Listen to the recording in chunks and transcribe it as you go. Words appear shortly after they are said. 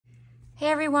Hey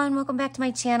everyone, welcome back to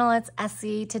my channel. It's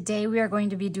Essie. Today we are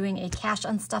going to be doing a cash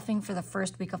unstuffing for the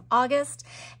first week of August,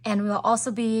 and we will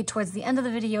also be towards the end of the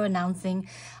video announcing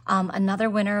another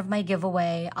winner of my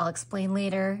giveaway. I'll explain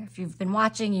later. If you've been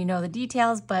watching, you know the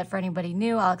details, but for anybody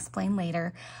new, I'll explain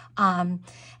later. And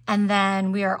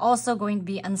then we are also going to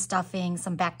be unstuffing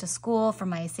some back to school from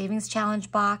my savings challenge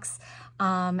box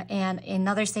and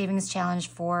another savings challenge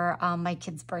for my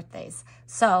kids' birthdays.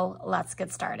 So let's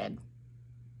get started.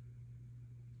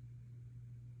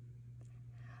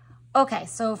 Okay,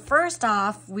 so first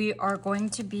off, we are going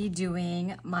to be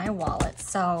doing my wallet.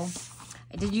 So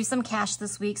I did use some cash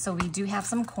this week, so we do have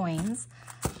some coins.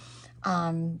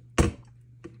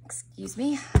 Excuse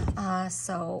me.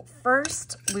 So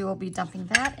first, we will be dumping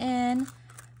that in.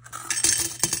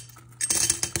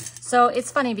 So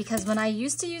it's funny because when I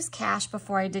used to use cash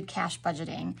before I did cash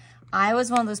budgeting, I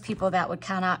was one of those people that would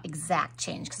count out exact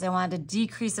change because I wanted to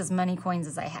decrease as many coins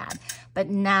as I had. But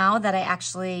now that I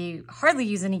actually hardly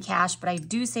use any cash, but I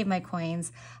do save my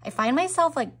coins, I find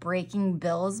myself like breaking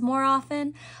bills more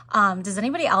often. Does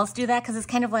anybody else do that? Because it's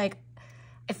kind of like,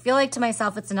 I feel like to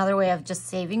myself, it's another way of just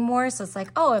saving more. So it's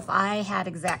like, oh, if I had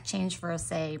exact change for,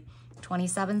 say,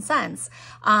 27 cents.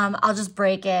 I'll just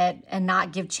break it and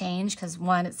not give change because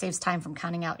one, it saves time from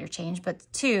counting out your change, but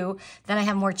two, then I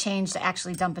have more change to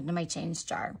actually dump into my change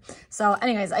jar. So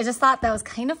anyways, I just thought that was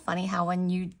kind of funny how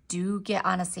when you do get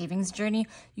on a savings journey,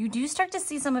 you do start to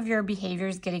see some of your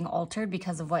behaviors getting altered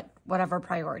because of whatever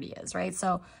priority is, right?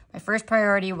 So my first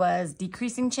priority was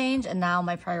decreasing change, and now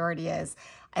my priority is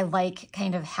I like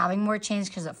kind of having more change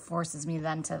because it forces me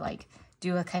then to like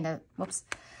do a kind of,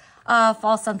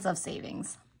 false sense of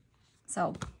savings.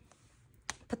 So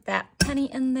put that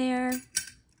penny in there. And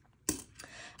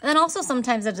then also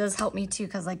sometimes it does help me too,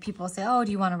 because like people say, oh,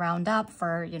 do you want to round up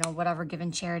for, you know, whatever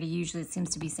given charity? Usually it seems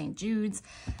to be St. Jude's.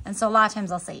 And so a lot of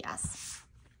times I'll say yes.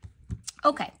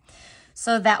 Okay,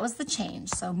 so that was the change.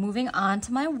 So moving on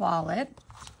to my wallet.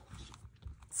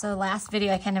 So last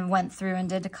video I kind of went through and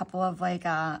did a couple of like,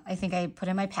 I think I put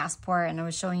in my passport and I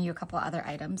was showing you a couple of other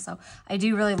items. So I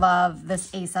do really love this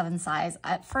A7 size.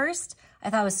 At first, I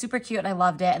thought it was super cute and I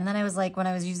loved it. And then I was like, when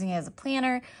I was using it as a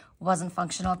planner, it wasn't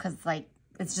functional because like,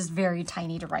 it's just very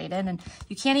tiny to write in. And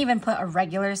you can't even put a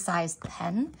regular sized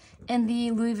pen in the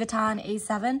Louis Vuitton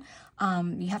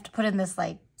A7. You have to put in this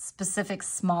like specific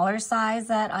smaller size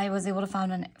that I was able to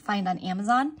find on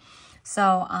Amazon.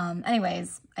 So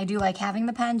anyways, I do like having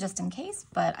the pen just in case,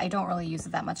 but I don't really use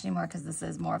it that much anymore because this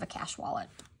is more of a cash wallet.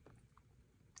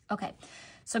 Okay,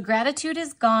 so gratitude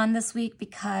is gone this week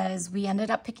because we ended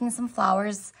up picking some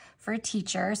flowers for a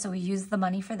teacher, so we used the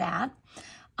money for that.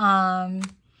 And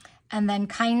then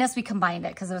kindness, we combined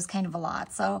it because it was kind of a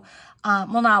lot. So,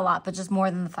 well, not a lot, but just more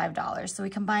than the $5. So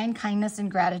we combined kindness and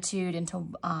gratitude into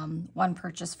one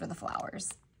purchase for the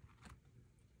flowers.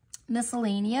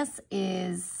 Miscellaneous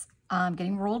is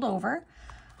getting rolled over.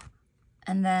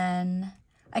 And then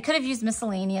I could have used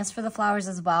miscellaneous for the flowers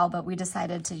as well, but we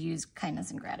decided to use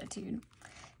kindness and gratitude.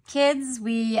 Kids,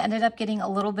 we ended up getting a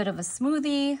little bit of a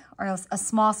smoothie or a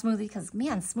small smoothie because,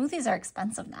 man, smoothies are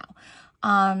expensive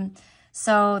now.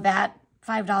 So that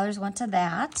 $5 went to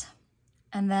that.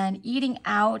 And then eating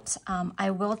out,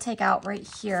 I will take out right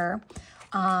here.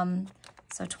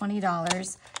 So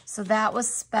 $20. So that was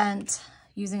spent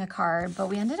using a card, but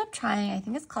we ended up trying, I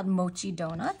think it's called Mochi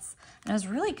Donuts, and it was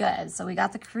really good. So we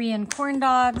got the Korean corn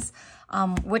dogs,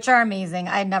 which are amazing.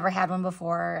 I'd never had one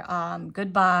before.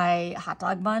 Goodbye hot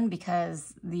dog bun,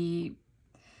 because the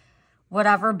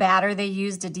whatever batter they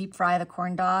use to deep fry the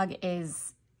corn dog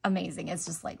is amazing. It's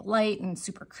just like light and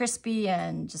super crispy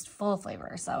and just full of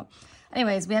flavor. So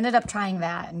anyways, we ended up trying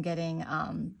that and getting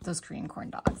those Korean corn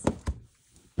dogs.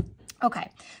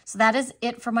 Okay, so that is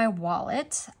it for my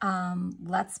wallet.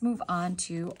 Let's move on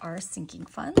to our sinking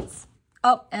funds.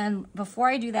 Oh, and before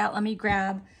I do that, let me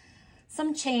grab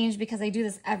some change because I do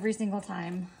this every single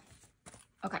time.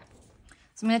 Okay,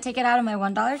 so I'm gonna take it out of my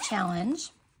 $1 challenge.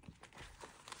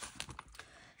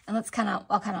 And let's count out,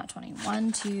 I'll count out 20.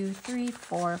 1, 2, 3,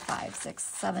 4, 5, 6,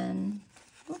 7,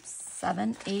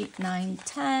 7, 8, 9,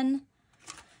 10.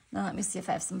 Now let me see if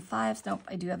I have some 5s. Nope,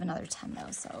 I do have another 10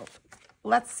 though, so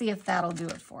let's see if that'll do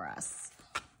it for us.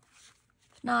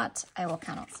 If not, I will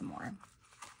count out some more.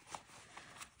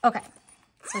 Okay,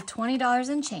 so $20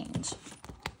 in change.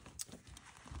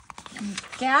 And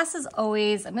gas is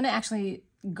always, I'm gonna actually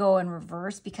go in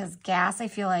reverse because gas, I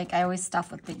feel like I always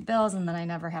stuff with big bills and then I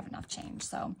never have enough change.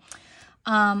 So,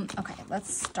 okay,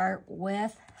 let's start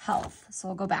with health. So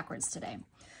we'll go backwards today.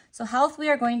 So health, we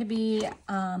are going to be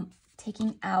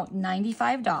taking out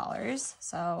 $95.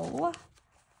 So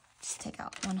just take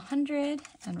out 100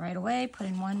 and right away put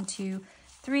in 1, 2,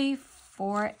 3,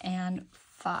 4, and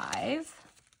 5.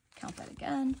 Count that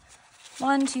again.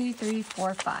 1, 2, 3,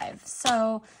 4, 5.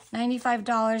 So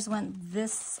 $95 went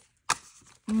this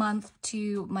month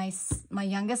to my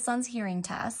youngest son's hearing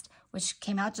test, which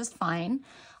came out just fine.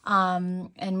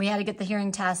 And we had to get the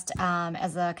hearing test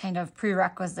as a kind of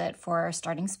prerequisite for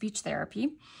starting speech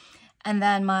therapy. And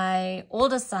then my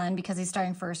oldest son, because he's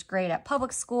starting first grade at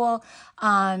public school,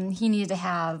 he needed to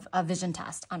have a vision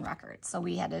test on record. So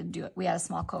we had to do it. We had a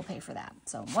small copay for that.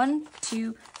 So 1,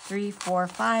 2, 3, 4,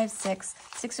 5, 6,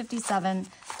 657,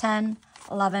 10,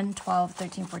 11, 12,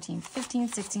 13, 14, 15,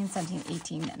 16, 17,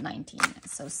 18, 19.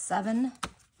 So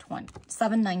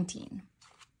 719.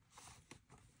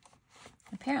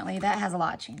 Apparently that has a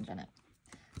lot of change in it.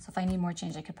 So if I need more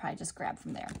change, I could probably just grab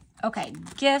from there. Okay,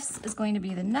 gifts is going to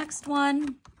be the next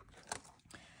one.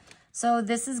 So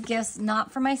this is gifts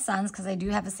not for my sons because I do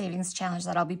have a savings challenge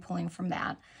that I'll be pulling from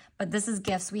that. But this is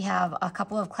gifts. We have a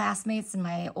couple of classmates in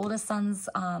my oldest son's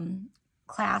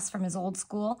class from his old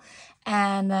school.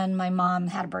 And then my mom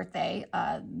had a birthday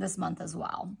this month as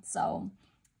well. So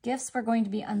gifts were going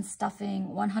to be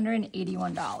unstuffing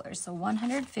 $181. So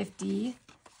 $150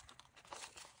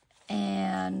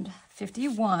 and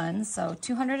 51, so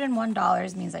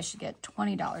 $201 means I should get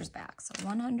 $20 back. So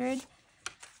 100,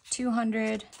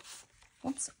 200,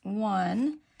 whoops,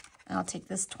 1, and I'll take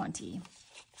this 20.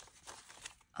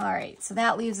 All right, so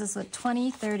that leaves us with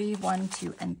 20, 30, 1,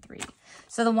 2, and 3.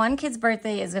 So the one kid's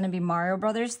birthday is going to be Mario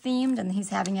Brothers themed, and he's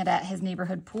having it at his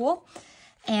neighborhood pool.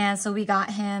 And so we got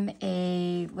him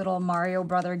a little Mario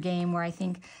Brother game where I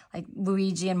think like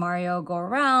Luigi and Mario go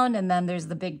around, and then there's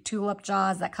the big tulip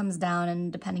jaws that comes down,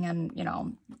 and depending on, you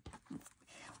know,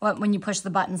 when you push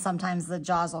the button, sometimes the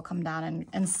jaws will come down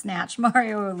and snatch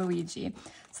Mario or Luigi.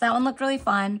 So that one looked really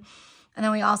fun. And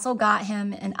then we also got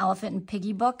him an Elephant and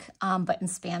Piggy book, but in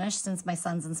Spanish, since my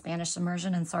son's in Spanish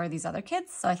immersion and so are these other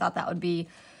kids. So I thought that would be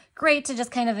great to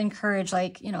just kind of encourage,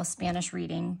 like, you know, Spanish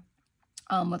reading.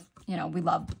 With, you know, we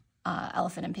love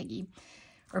Elephant and Piggy,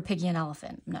 or Piggy and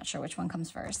Elephant. I'm not sure which one comes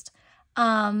first.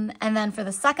 And then for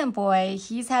the second boy,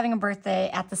 he's having a birthday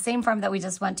at the same farm that we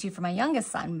just went to for my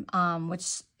youngest son,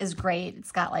 which is great.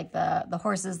 It's got like the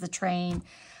horses, the train,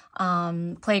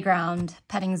 playground,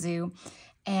 petting zoo.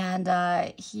 And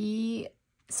he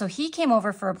came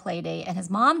over for a play date, and his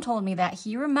mom told me that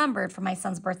he remembered for my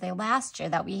son's birthday last year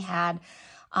that we had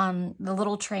the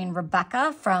little train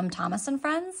Rebecca from Thomas and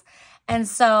Friends. And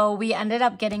so we ended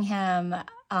up getting him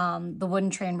the wooden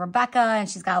train Rebecca, and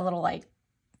she's got a little, like,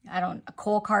 a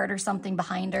coal cart or something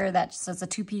behind her so it's a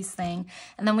two-piece thing.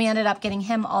 And then we ended up getting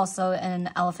him also an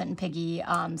Elephant and Piggy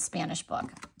Spanish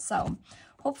book. So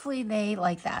hopefully they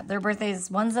like that. Their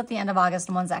birthdays, one's at the end of August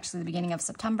and one's actually the beginning of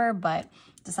September, but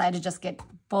decided to just get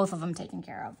both of them taken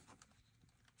care of.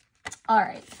 All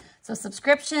right, so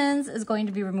subscriptions is going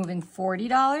to be removing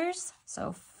 $40,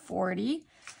 so 40.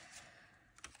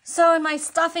 So in my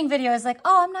stuffing video, I was like,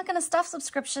 oh, I'm not going to stuff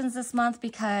subscriptions this month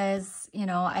because, you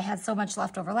know, I had so much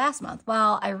left over last month.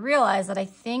 Well, I realized that I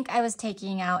think I was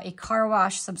taking out a car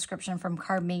wash subscription from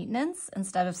car maintenance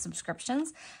instead of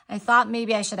subscriptions. I thought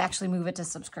maybe I should actually move it to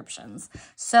subscriptions.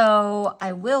 So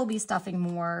I will be stuffing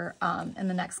more in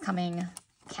the next coming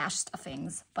cash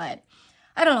stuffings, but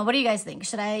I don't know. What do you guys think?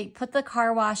 Should I put the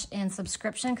car wash in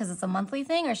subscription because it's a monthly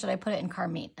thing, or should I put it in car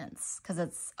maintenance because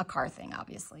it's a car thing,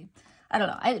 obviously? I don't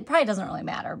know. It probably doesn't really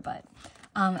matter, but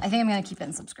I think I'm going to keep it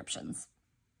in subscriptions.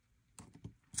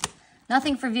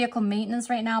 Nothing for vehicle maintenance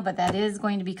right now, but that is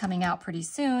going to be coming out pretty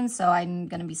soon, so I'm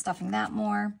going to be stuffing that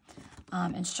more.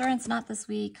 Insurance, not this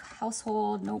week.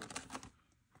 Household, nope.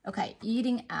 Okay,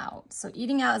 eating out. So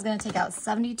eating out is going to take out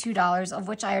 $72, of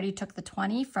which I already took the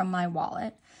 20 from my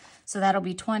wallet. So that'll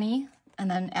be 20,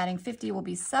 and then adding 50 will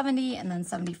be 70, and then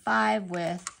 75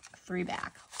 with 3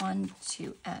 back. 1,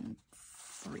 2, and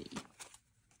 3.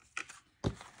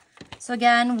 So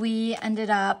again, we ended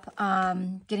up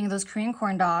getting those Korean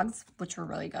corn dogs, which were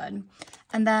really good.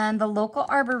 And then the local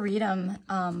Arboretum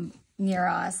near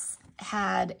us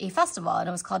had a festival, and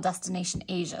it was called Destination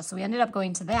Asia. So we ended up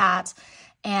going to that,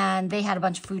 and they had a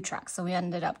bunch of food trucks. So we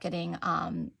ended up getting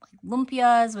like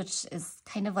lumpias, which is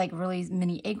kind of like really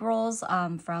mini egg rolls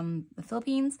from the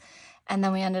Philippines. And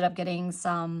then we ended up getting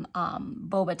some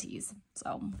boba teas.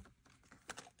 So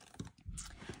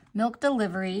milk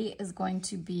delivery is going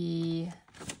to be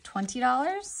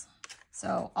 $20.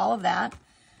 So all of that.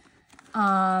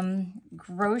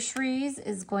 Groceries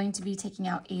is going to be taking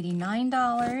out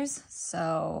 $89.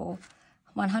 So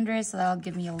 100, so that'll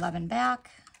give me 11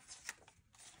 back.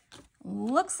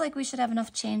 Looks like we should have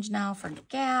enough change now for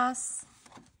gas.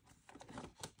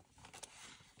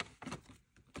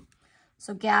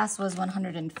 So gas was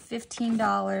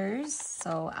 $115.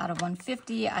 So out of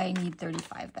 150, I need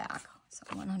 35 back. So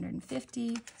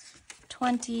 150,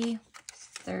 20,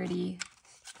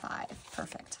 35.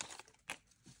 Perfect.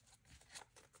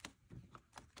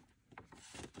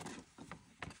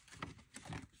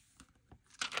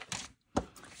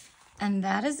 And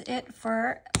that is it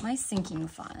for my sinking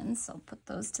funds. So put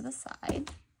those to the side.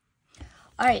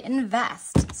 All right,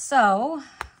 invest. So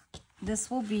this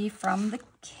will be from the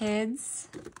kids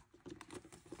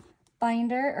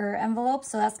binder or envelope.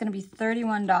 So that's going to be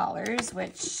 $31,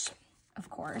 which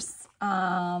of course,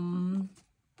 let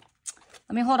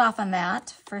me hold off on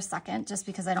that for a second, just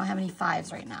because I don't have any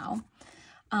 5s right now.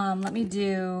 Let me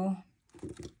do,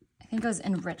 I think it was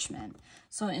enrichment.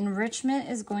 So enrichment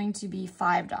is going to be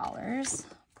 $5.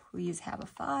 Please have a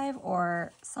 5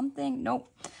 or something.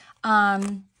 Nope.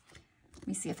 Let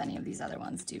me see if any of these other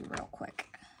ones do real quick.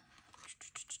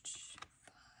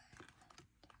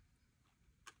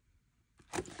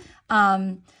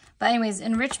 But anyways,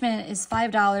 enrichment is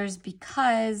 $5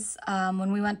 because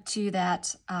when we went to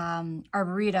that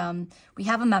Arboretum, we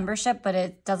have a membership, but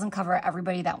it doesn't cover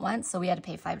everybody that went. So we had to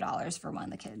pay $5 for one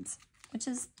of the kids, which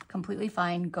is completely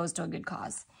fine, goes to a good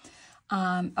cause.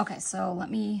 Okay, so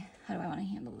let me, how do I want to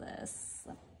handle this?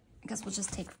 I guess we'll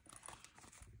just take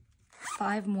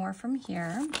 5 more from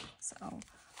here. So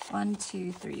 1,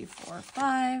 2, 3, 4,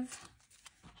 5.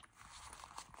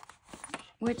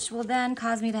 Which will then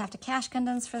cause me to have to cash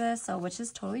condense for this, so which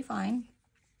is totally fine.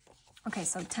 Okay,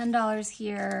 so $10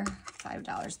 here,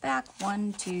 $5 back,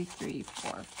 1, 2, 3,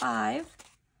 4, 5.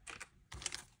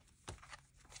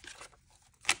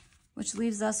 Which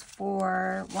leaves us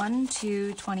for 1,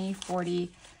 2, 20,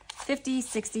 40, 50,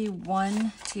 60,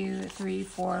 1, 2, 3,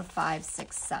 4, 5,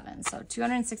 6, 7. So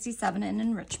 267 in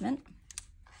enrichment.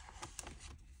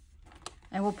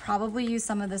 I will probably use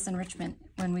some of this enrichment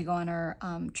when we go on our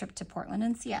trip to Portland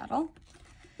and Seattle.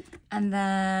 And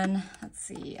then, let's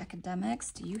see,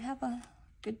 academics. Do you have a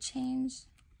good change?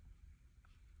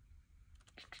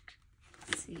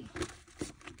 Let's see.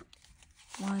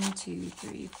 1, 2,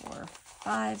 3, 4,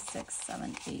 5, 6,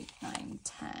 7, 8, 9,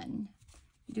 10.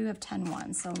 You do have 10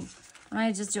 ones. So I'm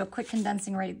going to just do a quick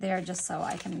condensing right there just so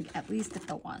I can at least get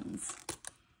the ones.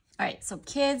 All right, so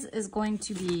kids is going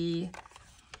to be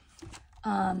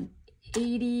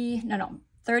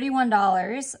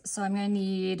 $31. So I'm going to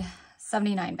need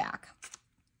 79 back.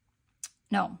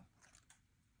 No,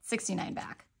 69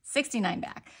 back. 69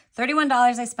 back.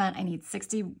 $31 I spent. I need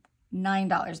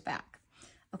 $69 back.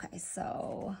 Okay,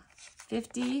 so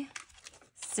 50,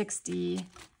 60,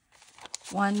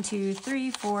 1, 2, 3,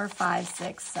 4, 5,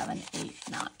 6, 7, 8,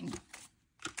 9.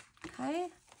 Okay.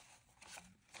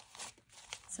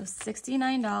 So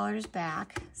 $69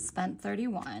 back, spent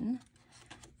 31.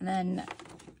 And then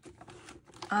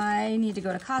I need to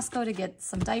go to Costco to get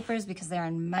some diapers because they're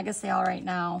on mega sale right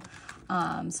now.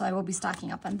 So I will be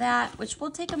stocking up on that, which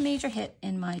will take a major hit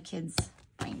in my kids'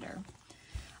 binder.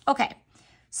 Okay,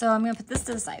 so I'm gonna put this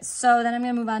to the side. So then I'm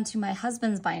gonna move on to my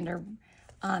husband's binder.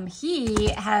 He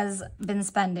has been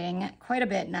spending quite a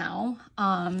bit now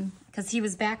because he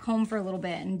was back home for a little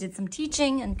bit and did some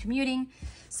teaching and commuting.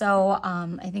 So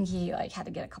I think he like had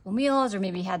to get a couple meals, or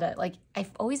maybe he had to like, I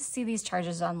always see these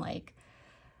charges on like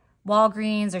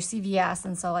Walgreens or CVS.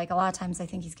 And so like a lot of times I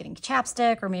think he's getting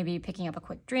chapstick or maybe picking up a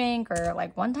quick drink, or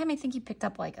like one time I think he picked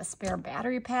up like a spare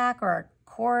battery pack or a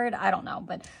cord. I don't know,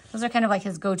 but those are kind of like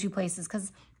his go-to places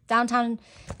because downtown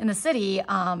in the city,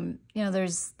 you know,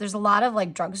 there's a lot of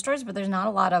like drugstores, but there's not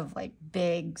a lot of like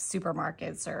big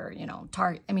supermarkets or, you know,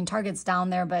 Target's down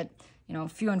there, but you know,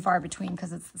 few and far between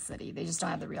because it's the city. They just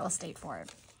don't have the real estate for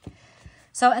it.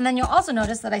 So, and then you'll also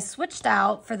notice that I switched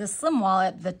out for the slim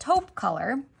wallet, the taupe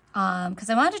color, because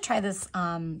I wanted to try this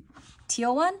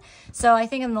teal one. So I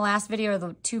think in the last video or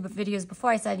the 2 videos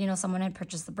before I said, you know, someone had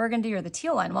purchased the burgundy or the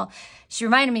teal one. Well, she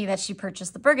reminded me that she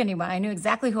purchased the burgundy one. I knew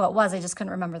exactly who it was. I just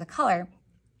couldn't remember the color.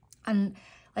 And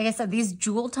like I said, these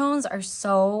jewel tones are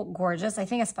so gorgeous, I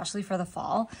think especially for the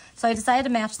fall. So I decided to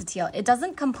match the teal. It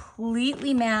doesn't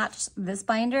completely match this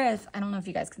binder. I don't know if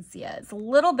you guys can see it. It's a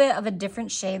little bit of a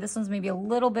different shade. This one's maybe a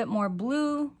little bit more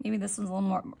blue. Maybe this one's a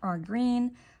little more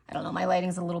green. I don't know, my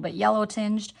lighting's a little bit yellow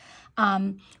tinged.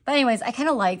 But anyways, I kind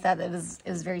of like that it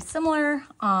was very similar.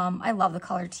 I love the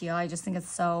color teal. I just think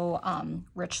it's so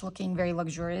rich looking, very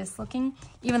luxurious looking,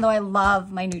 even though I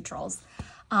love my neutrals.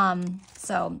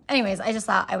 So anyways, I just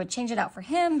thought I would change it out for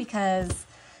him because,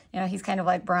 you know, he's kind of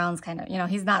like browns, kind of, you know,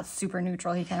 he's not super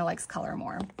neutral. He kind of likes color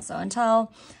more. So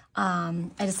until I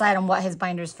decide on what his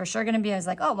binder's for sure going to be, I was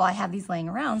like, oh, well, I have these laying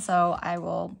around, so I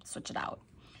will switch it out.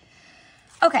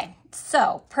 Okay,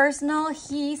 so personal,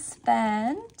 he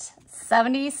spent, let's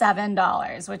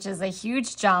 $77, which is a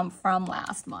huge jump from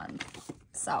last month.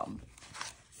 So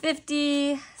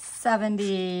 50,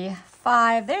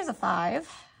 75, there's a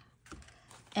 5,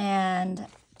 and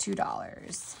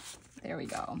 $2. There we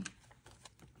go.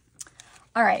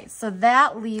 All right, so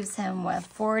that leaves him with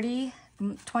 40,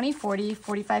 20, 40,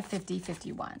 45, 50,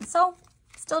 51. So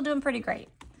still doing pretty great.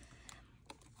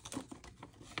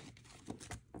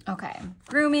 Okay,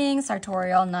 grooming,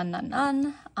 sartorial,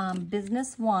 none.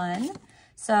 Business 1.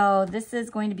 So this is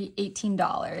going to be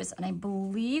 $18. And I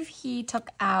believe he took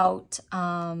out,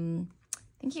 I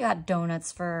think he got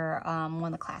donuts for one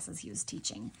of the classes he was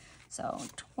teaching. So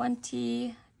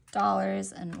 $20,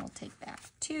 and we'll take back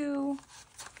 2.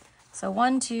 So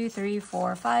 1, 2, 3,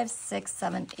 4, 5, 6,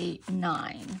 7, 8,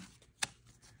 9.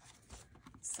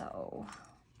 So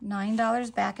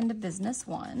 $9 back into business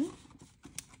 1.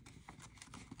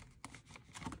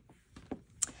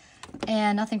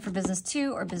 And nothing for business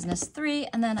 2 or business 3.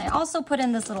 And then I also put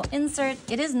in this little insert.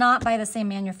 It is not by the same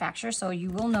manufacturer, so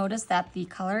you will notice that the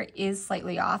color is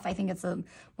slightly off. I think it's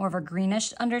more of a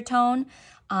greenish undertone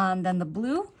than the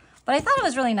blue. But I thought it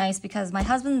was really nice because my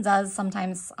husband does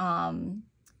sometimes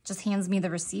just hands me the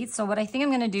receipts. So what I think I'm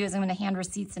going to do is I'm going to hand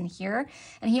receipts in here.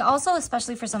 And he also,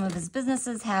 especially for some of his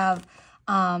businesses, have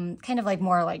kind of like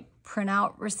more like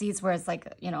printout receipts where it's like,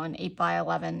 you know, an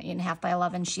 8.5 by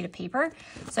 11 sheet of paper.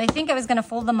 So I think I was going to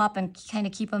fold them up and kind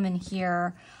of keep them in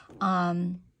here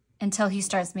until he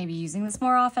starts maybe using this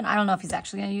more often. I don't know if he's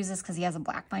actually going to use this because he has a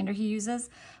black binder he uses.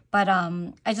 But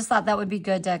I just thought that would be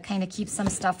good to kind of keep some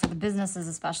stuff for the businesses,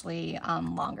 especially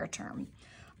longer term.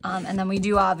 And then we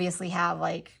do obviously have,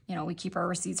 like, you know, we keep our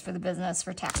receipts for the business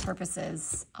for tax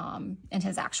purposes in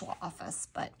his actual office.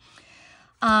 But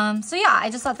so yeah, I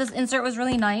just thought this insert was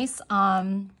really nice.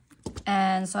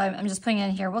 And so I'm just putting it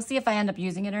in here. We'll see if I end up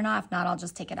using it or not. If not, I'll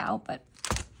just take it out. But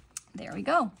there we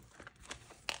go.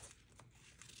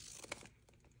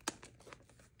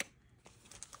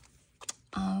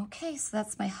 Okay, so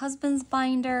that's my husband's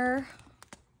binder.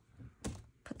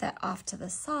 Put that off to the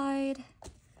side.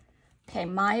 Okay,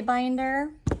 my binder,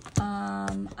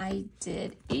 I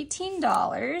did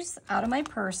 $18 out of my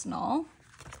personal.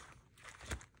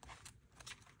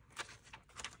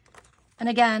 And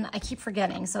again, I keep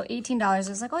forgetting. So $18, I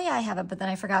was like, oh yeah, I have it. But then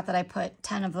I forgot that I put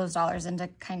 10 of those dollars into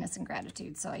kindness and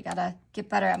gratitude. So I gotta get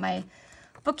better at my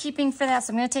bookkeeping for that.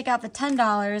 So I'm gonna take out the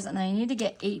 $10 and I need to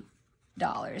get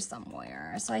 $8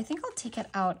 somewhere. So I think I'll take it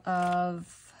out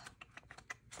of,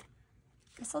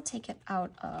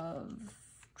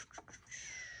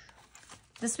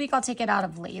 this week I'll take it out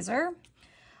of laser.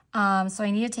 So I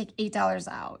need to take $8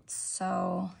 out.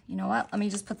 So you know what? Let me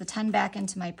just put the 10 back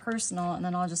into my personal and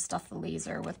then I'll just stuff the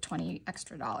laser with $20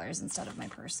 extra instead of my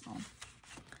personal.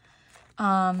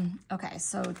 Okay,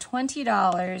 so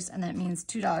 $20 and that means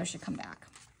 $2 should come back.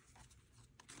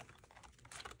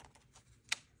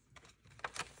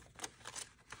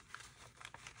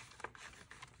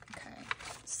 Okay,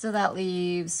 so that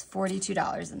leaves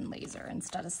 $42 in laser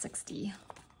instead of $60.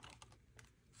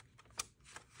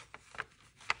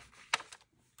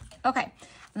 Okay,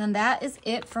 and then that is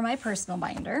it for my personal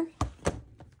binder.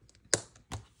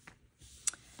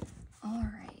 All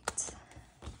right.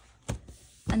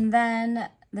 And then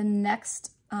the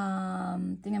next thing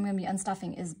I'm going to be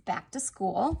unstuffing is back to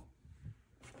school.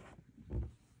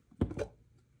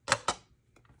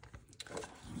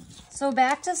 So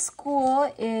back to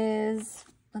school is,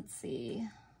 let's see,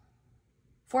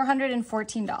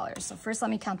 $414. So first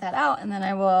let me count that out and then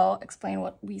I will explain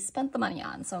what we spent the money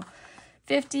on. So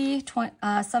 50, 20,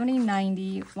 70,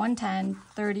 90, 110,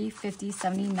 30, 50,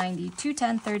 70, 90,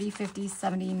 210, 30, 50,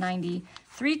 70, 90,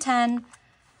 310,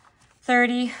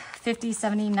 30, 50,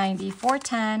 70, 90,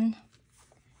 410,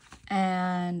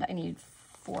 and I need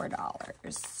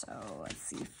 $4. So let's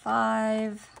see,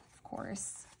 5, of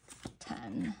course,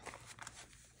 10.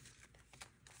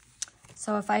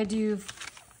 So if I do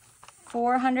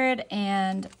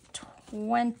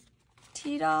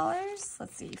 $420,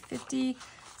 let's see, 50,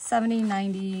 70,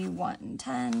 90,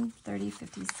 110, 30,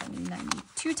 50, 70, 90,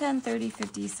 210, 30,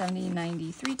 50, 70,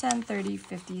 90, 310, 30,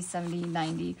 50, 70,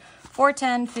 90,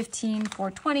 410, 15,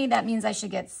 420. That means I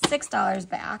should get $6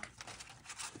 back,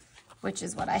 which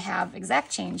is what I have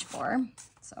exact change for.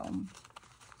 So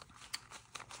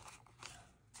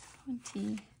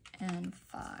 20 and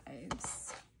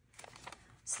 5s.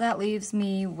 So that leaves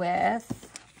me with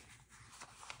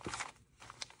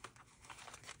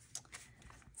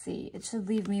see, it should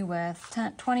leave me with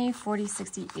 10, 20, 40,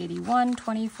 60, 80, 1,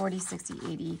 20, 40, 60,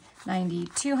 80, 90,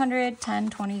 200, 10,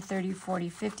 20, 30, 40,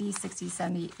 50, 60,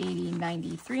 70, 80,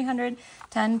 90, 300,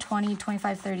 10, 20,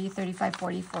 25, 30, 35,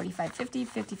 40, 45, 50,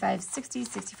 55, 60,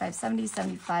 65, 70,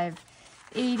 75,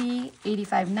 80,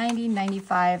 85, 90,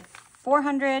 95,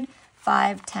 400,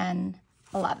 5, 10,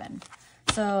 11.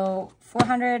 So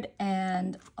 400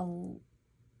 and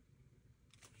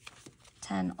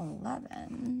 10,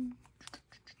 11.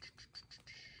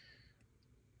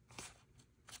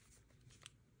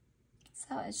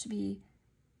 So it should be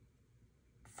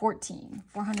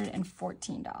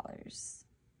 $414.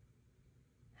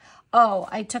 Oh,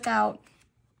 I took out,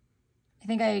 I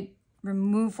think I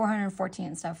removed 414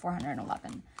 instead of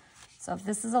 411. So if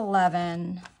this is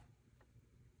 11,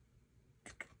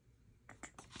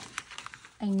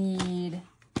 I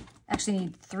actually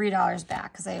need $3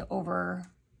 back because I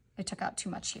took out too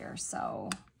much here. So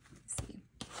let's see.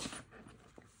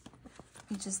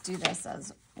 Let me just do this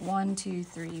as 1, 2,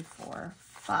 3, 4,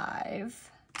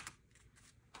 5.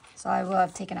 So I will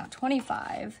have taken out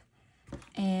 25,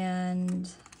 and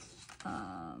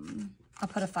I'll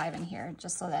put a 5 in here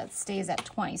just so that it stays at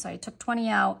 20. So I took 20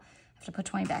 out, I have to put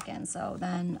 20 back in. So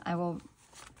then I will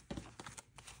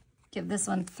give this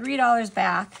one $3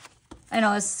 back. I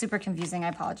know this is super confusing. I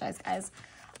apologize, guys.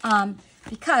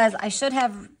 Because I should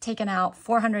have taken out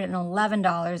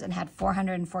 $411 and had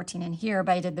 414 in here,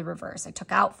 but I did the reverse. I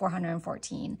took out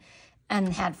 414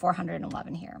 and had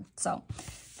 411 here. So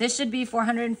this should be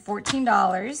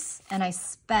 $414, and I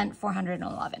spent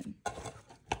 411.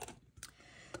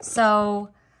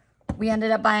 So we ended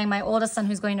up buying my oldest son,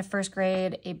 who's going to first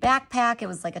grade, a backpack. It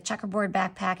was like a checkerboard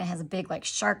backpack. It has a big like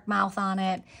shark mouth on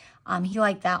it. He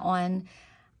liked that one.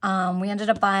 We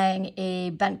ended up buying a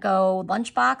Bentgo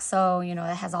lunchbox. So, you know,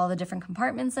 it has all the different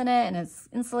compartments in it and it's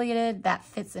insulated. That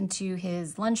fits into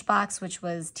his lunchbox, which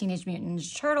was Teenage Mutant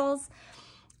Ninja Turtles.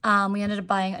 We ended up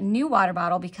buying a new water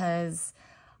bottle because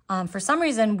for some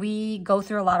reason we go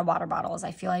through a lot of water bottles.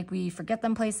 I feel like we forget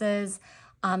them places.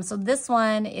 So this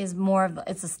one is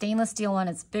it's a stainless steel one.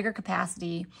 It's bigger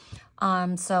capacity.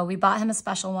 So we bought him a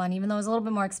special one, even though it was a little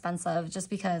bit more expensive, just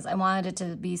because I wanted it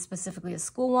to be specifically a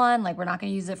school one. Like, we're not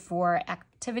going to use it for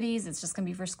activities. It's just going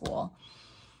to be for school.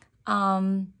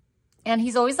 And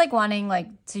he's always like wanting like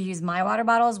to use my water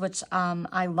bottles, which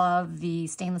I love the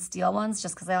stainless steel ones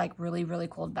just because I like really, really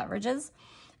cold beverages.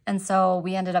 And so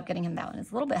we ended up getting him that one.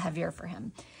 It's a little bit heavier for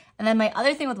him. And then my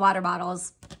other thing with water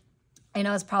bottles, I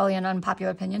know it's probably an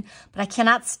unpopular opinion, but I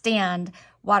cannot stand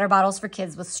water bottles for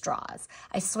kids with straws.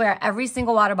 I swear every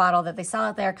single water bottle that they sell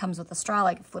out there comes with a straw,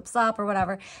 like it flips up or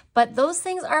whatever. But those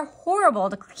things are horrible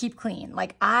to keep clean.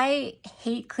 Like, I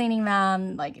hate cleaning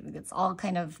them. Like, it's all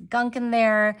kind of gunk in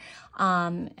there.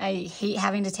 I hate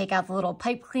having to take out the little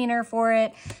pipe cleaner for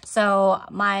it. So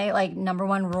my like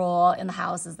 #1 rule in the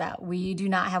house is that we do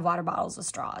not have water bottles with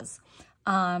straws.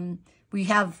 We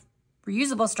have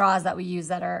reusable straws that we use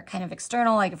that are kind of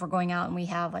external, like if we're going out and we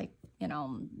have like, you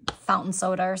know, fountain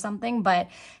soda or something. But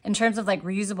in terms of like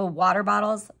reusable water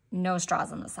bottles, no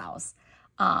straws in this house.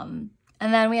 And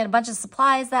then we had a bunch of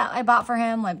supplies that I bought for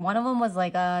him. Like, one of them was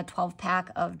like a 12-pack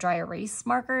of dry erase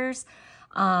markers,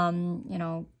 you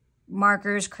know,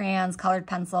 markers, crayons, colored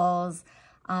pencils,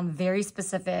 very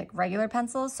specific regular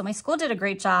pencils. So my school did a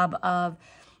great job of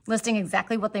listing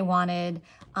exactly what they wanted,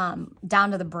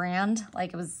 down to the brand.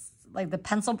 Like, it was like the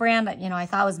pencil brand that, you know, I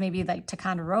thought was maybe like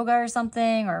Ticonderoga or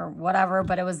something or whatever,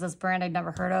 but it was this brand I'd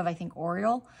never heard of, I think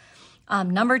Oriole.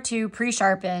 #2,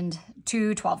 pre-sharpened,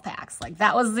 2 12-packs. Like,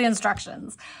 that was the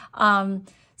instructions.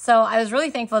 So I was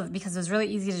really thankful because it was really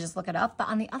easy to just look it up. But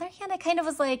on the other hand, I kind of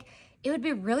was like, it would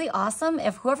be really awesome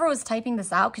if whoever was typing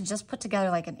this out could just put together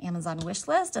like an Amazon wish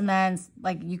list. And then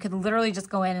like you could literally just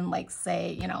go in and like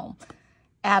say, you know,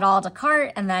 add all to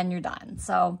cart, and then you're done.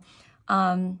 So,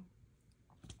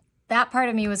 that part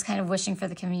of me was kind of wishing for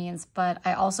the convenience, but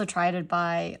I also tried to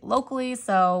buy locally.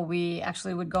 So we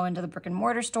actually would go into the brick and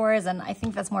mortar stores, and I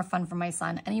think that's more fun for my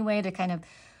son anyway, to kind of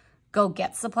go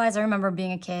get supplies. I remember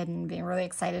being a kid and being really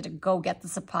excited to go get the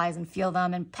supplies and feel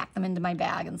them and pack them into my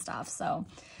bag and stuff. So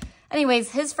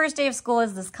anyways, his first day of school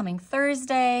is this coming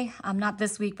Thursday. Not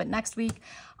this week, but next week.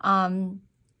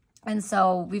 And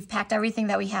so we've packed everything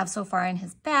that we have so far in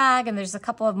his bag, and there's a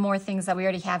couple of more things that we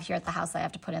already have here at the house that I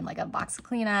have to put in, like a box of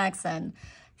Kleenex and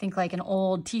I think like an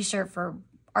old t-shirt for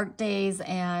art days,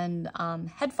 and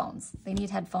headphones. They need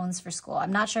headphones for school.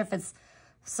 I'm not sure if it's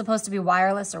supposed to be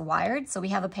wireless or wired, so we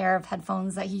have a pair of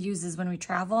headphones that he uses when we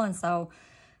travel, and so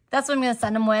that's what I'm going to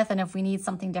send him with, and if we need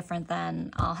something different, then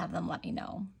I'll have them let me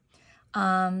know.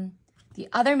 The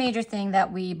other major thing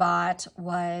that we bought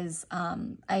was,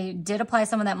 I did apply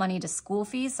some of that money to school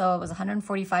fees. So it was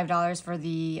 $145 for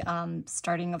the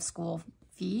starting of school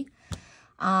fee.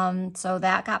 So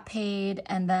that got paid.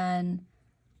 And then,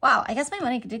 wow, I guess my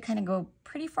money did kind of go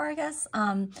pretty far, I guess.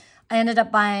 I ended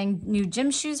up buying new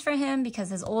gym shoes for him because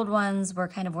his old ones were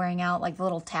kind of wearing out, like the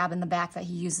little tab in the back that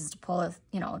he uses to pull it,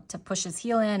 you know, to push his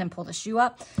heel in and pull the shoe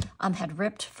up, had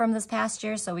ripped from this past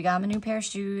year. So we got him a new pair of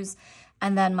shoes.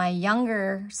 And then my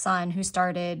younger son, who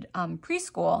started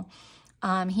preschool,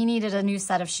 he needed a new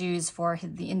set of shoes for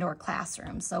the indoor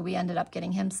classroom. So we ended up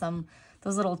getting him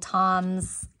those little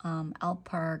Tom's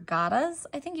alpargatas,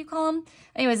 I think you call them.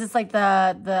 Anyways, it's like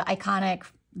the iconic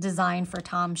design for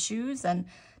Tom's shoes. And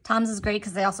Tom's is great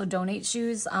because they also donate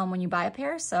shoes when you buy a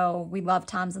pair. So we love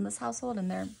Tom's in this household, and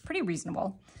they're pretty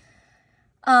reasonable.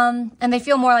 And they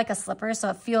feel more like a slipper, so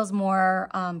it feels more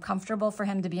comfortable for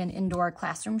him to be an indoor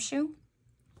classroom shoe.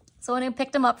 So when I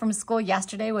picked him up from school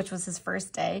yesterday, which was his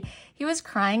first day, he was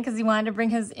crying because he wanted to bring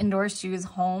his indoor shoes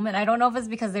home. And I don't know if it's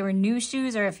because they were new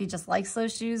shoes or if he just likes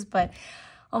those shoes, but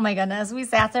oh my goodness, we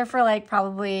sat there for like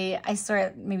probably, I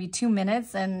swear, maybe 2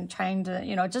 minutes and trying to,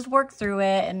 you know, just work through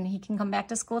it. And he can come back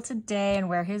to school today and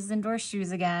wear his indoor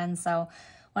shoes again. So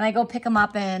when I go pick him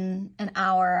up in an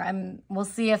hour, we'll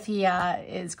see if he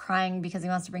is crying because he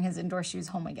wants to bring his indoor shoes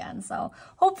home again. So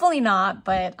hopefully not,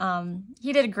 but he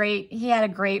had a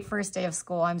great first day of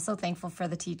school. I'm so thankful for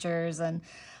the teachers, and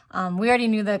we already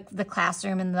knew the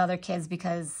classroom and the other kids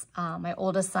because my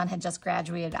oldest son had just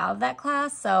graduated out of that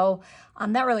class. So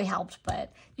that really helped,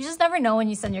 but you just never know when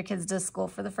you send your kids to school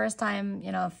for the first time,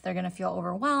 you know, if they're going to feel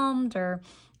overwhelmed or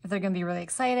if they're going to be really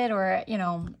excited, or, you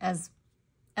know, as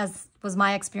was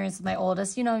my experience with my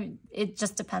oldest, you know, it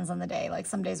just depends on the day. Like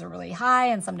some days are really high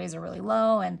and some days are really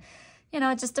low, and, you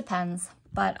know, it just depends.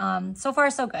 But so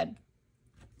far, so good.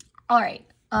 All right.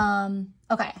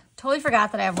 Okay. Totally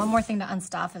forgot that I have one more thing to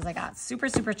unstuff, as I got super,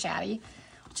 super chatty,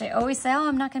 which I always say, oh,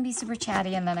 I'm not going to be super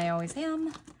chatty, and then I always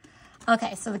am.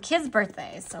 Okay, so the kids'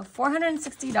 birthdays. So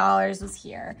 $460 was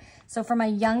here. So for my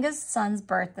youngest son's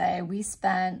birthday, we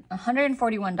spent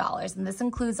 $141, and this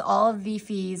includes all of the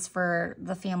fees for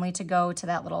the family to go to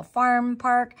that little farm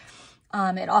park.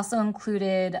 It also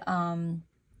included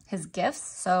his gifts.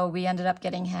 So we ended up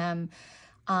getting him,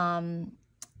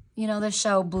 you know, the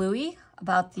show Bluey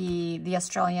about the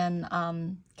Australian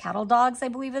cattle dogs, I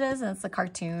believe it is, and it's a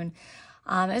cartoon.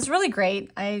 It's really great.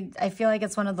 I feel like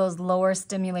it's one of those lower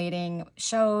stimulating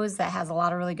shows that has a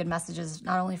lot of really good messages,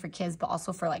 not only for kids, but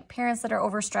also for like parents that are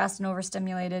overstressed and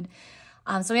overstimulated.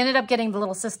 So we ended up getting the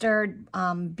little sister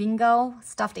Bingo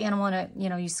stuffed animal, and you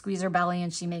know, you squeeze her belly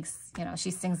and she makes, you know,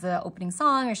 she sings the opening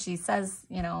song, or she says,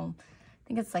 you know, I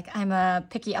think it's like, I'm a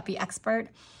picky uppy expert.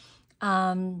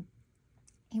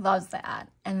 He loves that.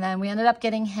 And then we ended up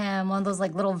getting him one of those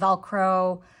like little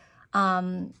Velcro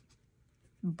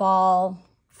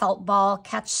felt ball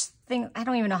catch thing. I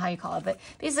don't even know how you call it, but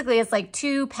basically it's like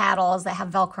 2 paddles that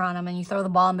have Velcro on them, and you throw the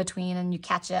ball in between and you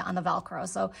catch it on the Velcro.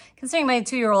 So considering my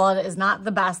 2-year-old is not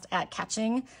the best at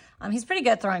catching, he's pretty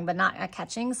good at throwing, but not at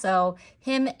catching. So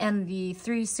him and the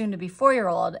 3 soon to be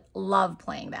 4-year-old love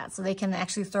playing that. So they can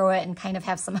actually throw it and kind of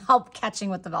have some help catching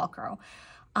with the Velcro.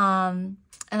 And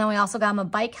then we also got him a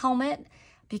bike helmet,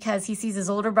 because he sees his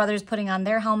older brothers putting on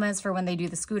their helmets for when they do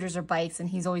the scooters or bikes, and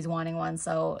he's always wanting one.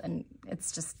 So, and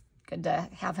it's just good to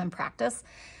have him practice.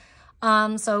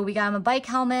 So we got him a bike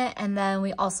helmet, and then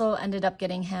we also ended up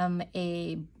getting him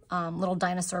a little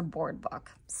dinosaur board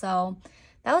book. So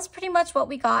that was pretty much what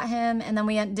we got him. And then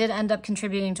we did end up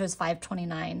contributing to his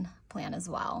 529 plan as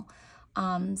well.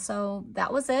 So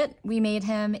that was it. We made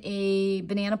him a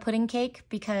banana pudding cake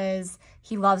because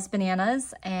he loves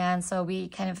bananas. And so we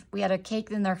had a cake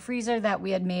in our freezer that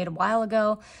we had made a while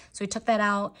ago. So we took that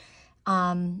out.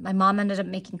 My mom ended up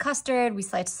making custard. We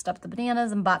sliced up the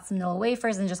bananas and bought some vanilla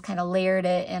wafers and just kind of layered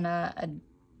it in a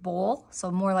bowl.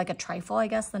 So more like a trifle, I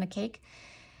guess, than a cake.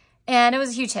 And it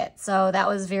was a huge hit. So that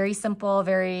was very simple,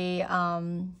 very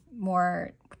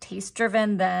more taste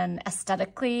driven than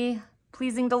aesthetically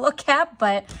pleasing to look at,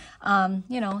 but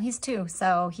you know, he's 2,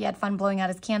 so he had fun blowing out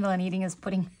his candle and eating his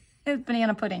pudding, his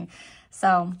banana pudding.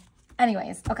 So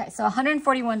anyways, okay, so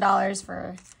 $141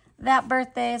 for that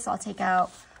birthday. So I'll take out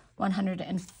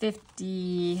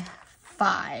 $155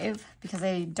 because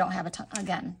I don't have a ton,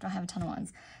 again, don't have a ton of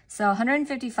ones. So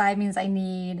 $155 means I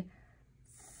need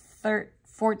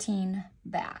 14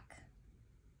 back.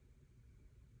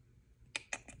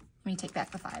 Let me take back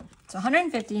the 5. So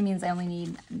 150 means I only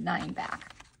need 9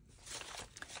 back,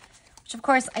 which of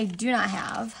course I do not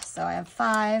have. So I have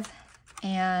 5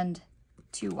 and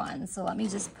 2 ones. So let me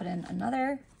just put in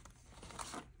another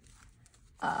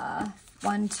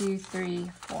 1, 2,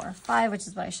 3, 4, 5, which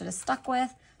is what I should have stuck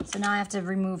with. So now I have to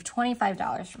remove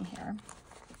 $25 from here.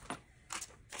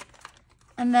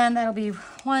 And then that'll be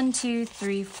 1, 2,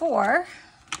 3, 4.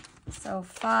 So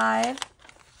 5,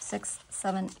 6,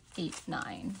 7, 8,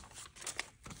 9.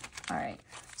 All right.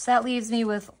 So that leaves me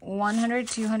with 100,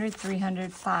 200,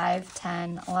 300, 5,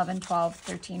 10, 11, 12,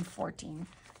 13, 14.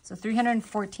 So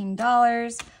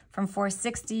 $314 from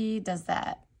 460 does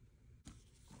that.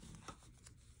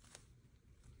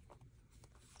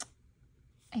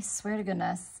 I swear to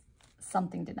goodness,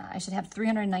 something did not. I should have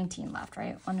 319 left,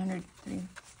 right? 103.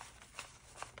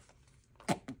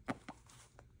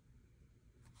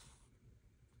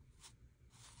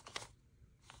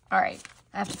 All right,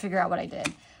 I have to figure out what I did.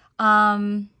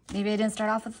 Maybe I didn't start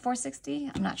off with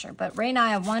 460. I'm not sure, but right now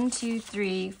I have 1, 2,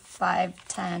 3, 5,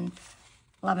 10,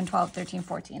 11, 12, 13,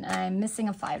 14, and I'm missing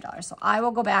a $5. So I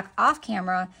will go back off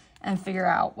camera and figure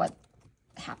out what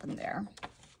happened there.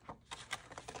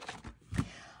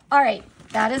 All right,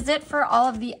 that is it for all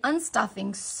of the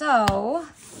unstuffing. So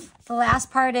the last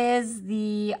part is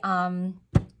the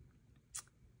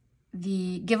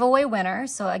giveaway winner.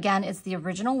 So again, it's the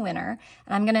original winner.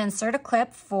 And I'm gonna insert a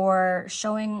clip for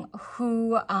showing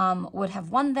who would have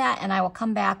won that, and I will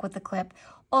come back with the clip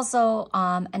also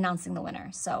announcing the winner.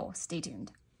 So stay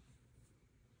tuned.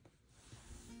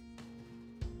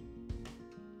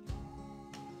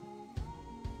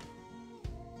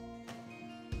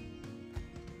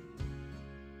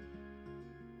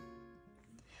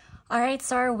 All right,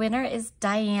 so our winner is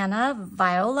Diana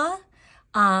Viola,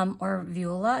 or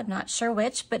Viola, I'm not sure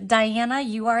which, but Diana,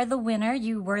 you are the winner.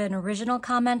 You were an original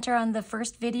commenter on the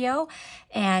first video,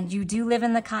 and you do live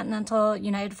in the continental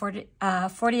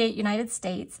 48 United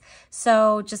States.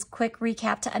 So just quick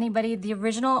recap to anybody, the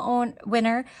original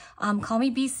winner, Call Me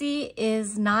BC,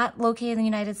 is not located in the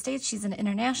United States. She's an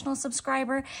international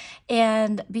subscriber,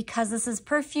 and because this is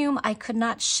perfume, I could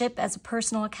not ship as a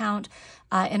personal account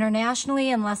internationally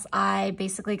unless I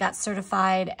basically got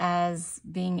certified as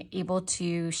being able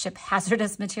to ship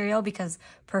hazardous material, because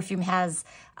perfume has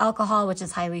alcohol, which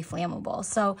is highly flammable.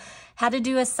 So had to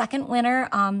do a second winner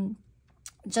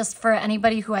just for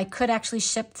anybody who I could actually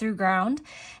ship through ground.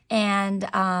 And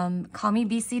Call Me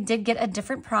BC did get a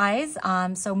different prize.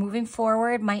 So moving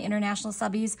forward, my international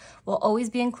subbies will always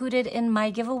be included in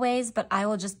my giveaways, but I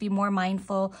will just be more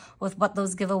mindful with what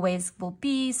those giveaways will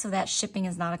be so that shipping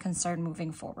is not a concern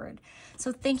moving forward.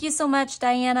 So thank you so much,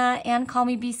 Diana and Call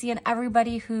Me BC and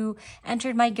everybody who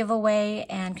entered my giveaway,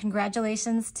 and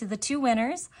congratulations to the two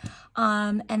winners.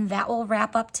 And that will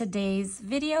wrap up today's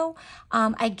video.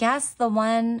 I guess the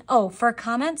one, for a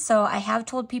comment, so I have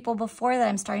told people before that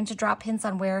I'm starting to drop hints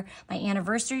on where my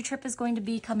anniversary trip is going to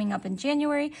be coming up in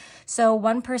January. So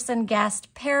one person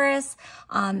guessed Paris,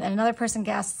 and another person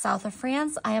guessed south of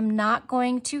France. I am not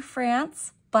going to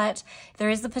France, but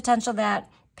there is the potential that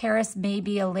Paris may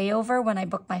be a layover when I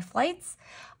book my flights.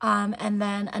 And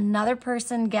then another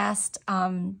person guessed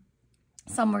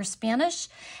somewhere Spanish,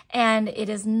 and it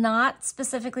is not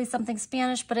specifically something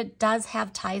Spanish, but it does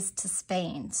have ties to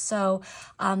Spain. So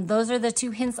those are the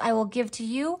two hints I will give to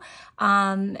you.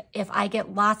 If I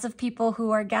get lots of people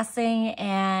who are guessing,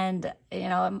 and you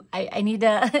know, I need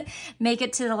to make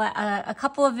it to a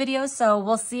couple of videos, so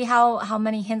we'll see how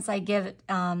many hints I give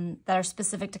that are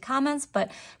specific to comments.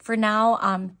 But for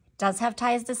now, does have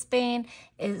ties to Spain,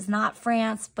 is not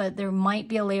France, but there might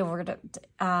be a layover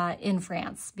in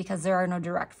France because there are no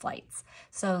direct flights.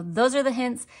 So those are the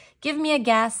hints. Give me a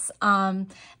guess, and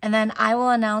then I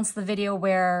will announce the video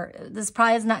where this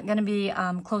probably is not going to be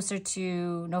closer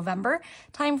to November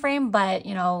timeframe, but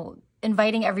you know,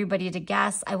 inviting everybody to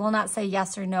guess. I will not say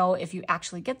yes or no if you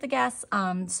actually get the guess,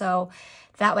 so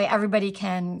that way everybody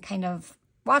can kind of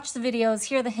watch the videos,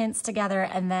 hear the hints together,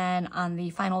 and then on the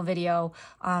final video,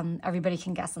 everybody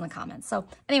can guess in the comments. So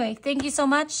anyway, thank you so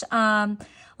much.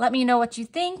 Let me know what you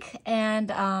think,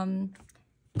 and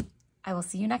I will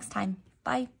see you next time.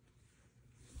 Bye.